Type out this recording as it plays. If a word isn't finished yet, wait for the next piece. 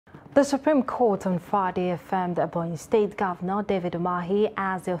The Supreme Court on Friday affirmed Ebonyi State Governor David Umahi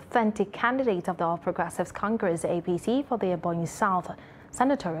as the authentic candidate of the All Progressives Congress APC for the Ebonyi South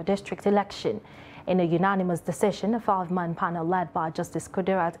Senatorial District election. In a unanimous decision, a 5-man panel led by Justice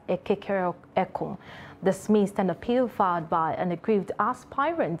Kudirat Ekekere-Ekun dismissed an appeal filed by an aggrieved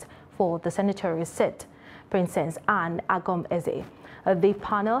aspirant for the senatorial seat, Princess Anne Agom-Eze. The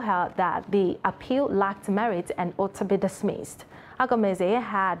panel held that the appeal lacked merit and ought to be dismissed. Agom-Eze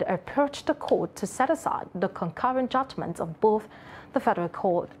had approached the court to set aside the concurrent judgments of both the Federal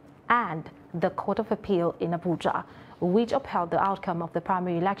Court and the Court of Appeal in Abuja, which upheld the outcome of the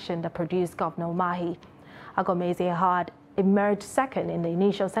primary election that produced Governor Umahi. Agom-Eze had emerged second in the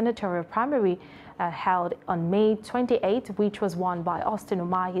initial senatorial primary held on May 28, which was won by Austin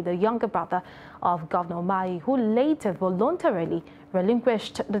Umahi, the younger brother of Governor Umahi, who later voluntarily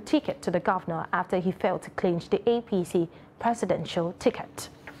relinquished the ticket to the governor after he failed to clinch the APC presidential ticket.